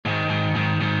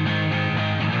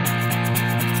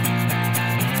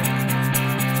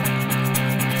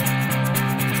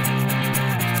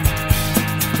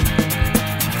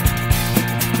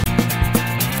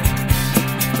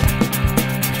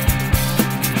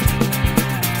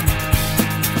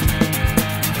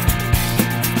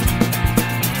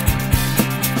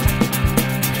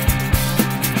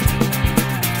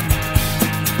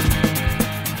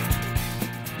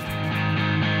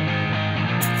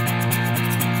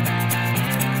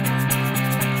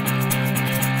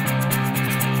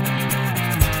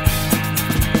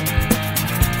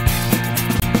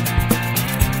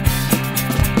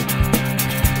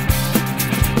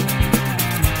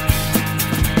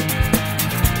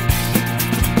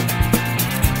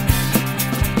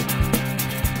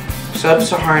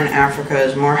Sub-Saharan Africa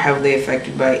is more heavily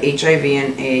affected by HIV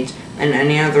and AIDS than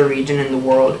any other region in the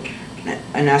world.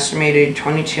 An estimated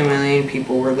 22 million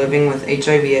people were living with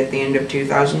HIV at the end of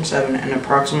 2007, and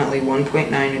approximately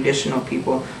 1.9 additional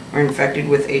people were infected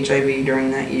with HIV during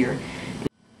that year.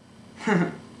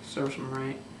 Serves them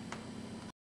right.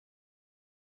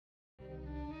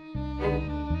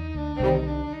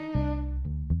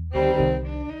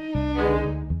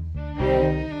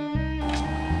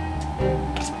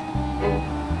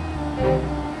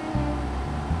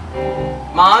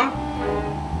 Mom?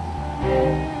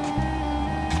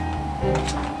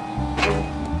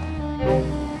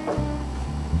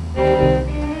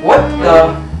 What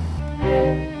the?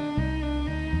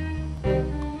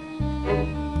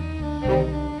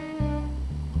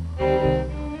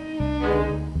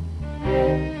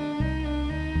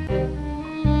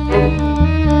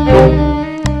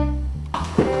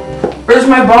 Where's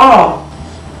my ball?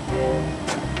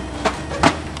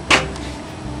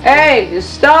 Hey,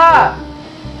 stop!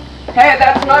 Hey,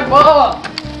 that's my ball!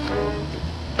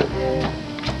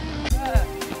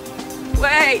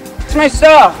 Wait! It's my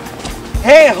stuff!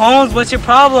 Hey, Holmes, what's your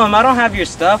problem? I don't have your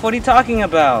stuff. What are you talking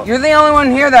about? You're the only one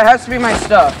here that has to be my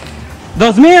stuff.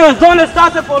 Dos míos, ¿dónde está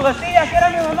ese policía? Que era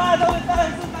mi mamá, ¿dónde está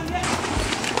Jesús también?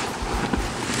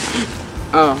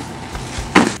 Oh.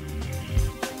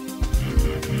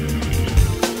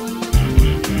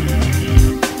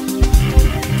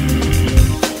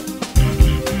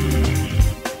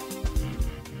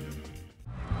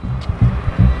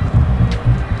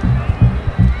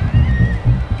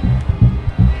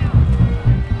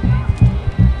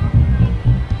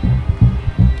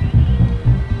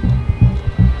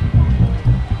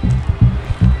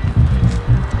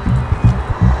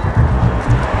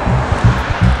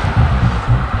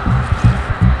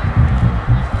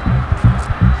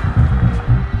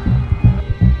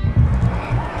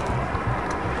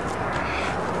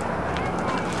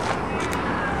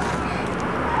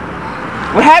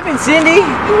 What happened, Cindy? He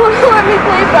wouldn't let me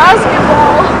play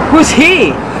basketball. Who's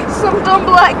he? Some dumb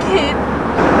black kid.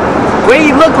 What do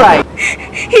you look like?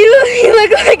 He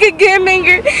looked like a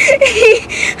gangbanger. He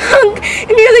hung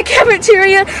near the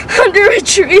cafeteria under a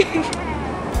tree.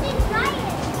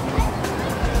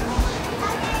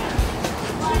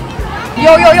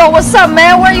 Yo, what's up,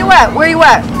 man? Where you at?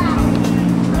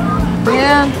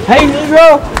 Man. Hey,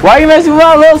 Negro, why are you messing with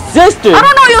my little sister? I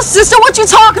don't know your sister. What you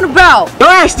talking about? Don't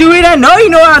act stupid. I know you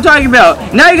know what I'm talking about.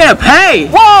 Now you're gonna pay.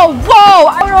 Whoa!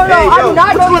 I don't know. Hey, yo, I'm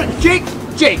not going. Jake,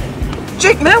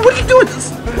 man, what are you doing?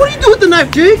 What are you doing with the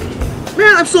knife, Jake?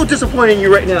 Man, I'm so disappointed in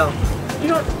you right now. You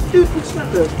know, dude, it's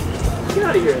not the. Get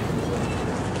out of here.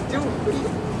 Dude, what are you?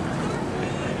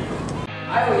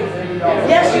 I owe you $30.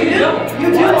 Yes, you do. You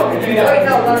do. Wait,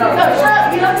 no. No, shut up.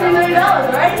 You don't pay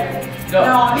 $30, right? No,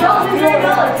 You don't pay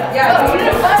 $30. Yeah, No, you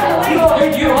didn't buy the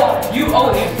lease. you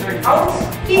owe him $30.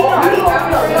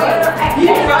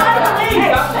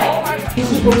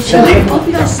 Cindy, Hope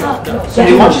you guys suck.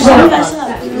 Cindy, why don't you sit up?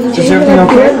 Is everything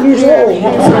okay?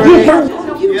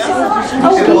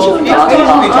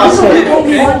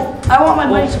 I want my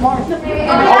money tomorrow.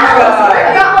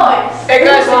 Hey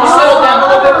guys, can you settle down a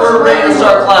little bit? We're ready to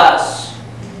start class.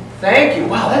 Thank you.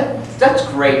 Wow, that's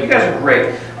great. You guys are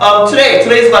great.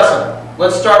 Today's lesson.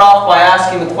 Let's start off by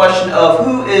asking the question of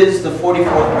who is the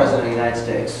 44th president of the United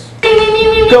States?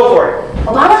 Go for it.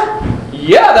 Obama?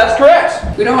 Yeah, that's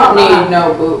correct. We don't need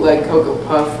no bootleg Cocoa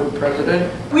Puff for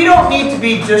president. We don't need to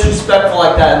be disrespectful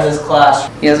like that in this class.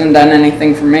 He hasn't done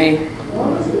anything for me.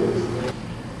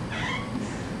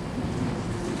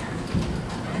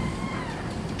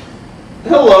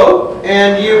 Hello,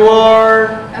 and you are?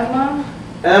 Emma?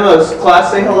 Emma's class.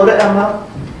 Say hello to Emma.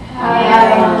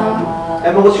 Hi.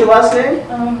 Emma, what's your last name?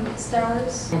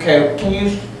 Stars. Okay,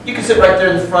 you can sit right there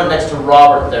in the front next to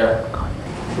Robert there.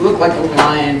 You look like a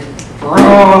lion.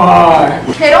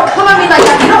 Hey, don't come at me like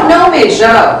that. You don't know me.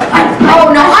 Shut up.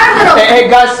 Oh, no, I'm gonna... Hey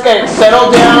guys,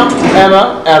 settle down.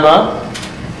 Emma.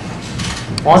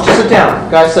 Why don't you sit down?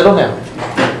 Guys, settle down.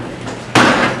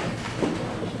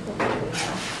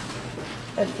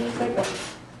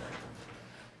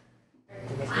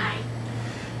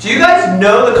 Do you guys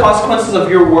know the consequences of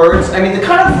your words? I mean, the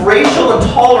kind of racial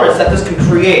intolerance that this can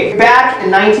create. Back in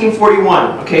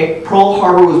 1941, okay, Pearl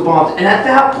Harbor was bombed, and at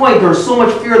that point there was so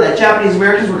much fear that Japanese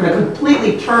Americans were going to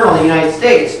completely turn on the United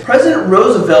States. President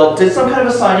Roosevelt did some kind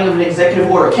of a signing of an executive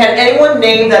order. Can anyone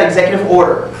name that executive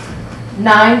order?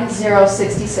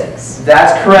 9066.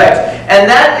 That's correct. And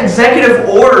that executive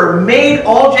order made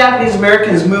all Japanese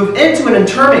Americans move into an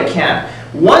internment camp.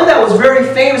 One that was very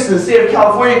famous in the state of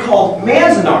California called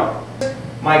Manzanar.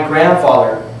 My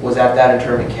grandfather was at that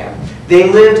internment camp. They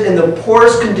lived in the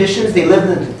poorest conditions, they lived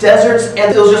in the deserts,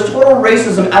 and it was just total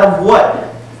racism out of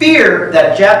what? Fear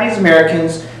that Japanese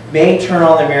Americans may turn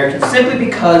on the Americans simply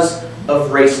because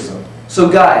of racism. So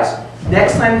guys,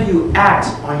 next time you act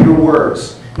on your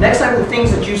words, next time the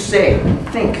things that you say,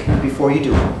 think before you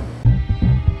do it.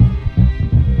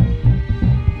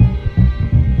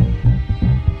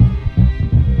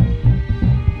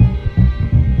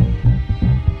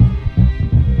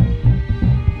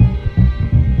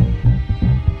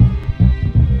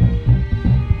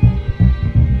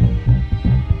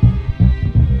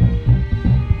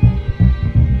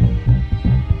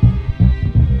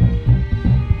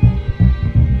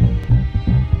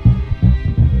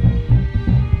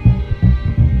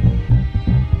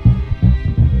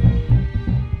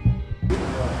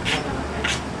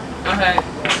 Okay,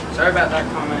 sorry about that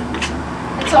comment.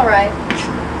 It's alright.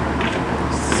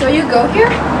 So you go here?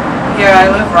 Yeah,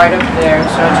 I live right up there,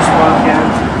 so I just walk in.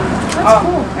 That's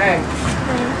cool. Hey.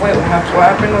 Wait, what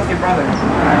happened with your brother?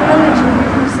 I only been here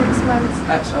for 6 months.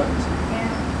 That sucks. Yeah.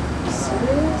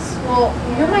 Serious? Well,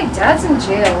 you know my dad's in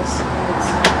jail, so it's...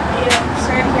 Yeah,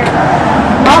 sorry to hear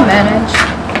that. I'll manage.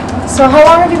 So how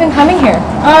long have you been coming here?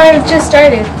 I've just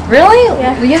started. Really?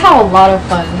 Yeah. We have a lot of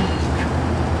fun.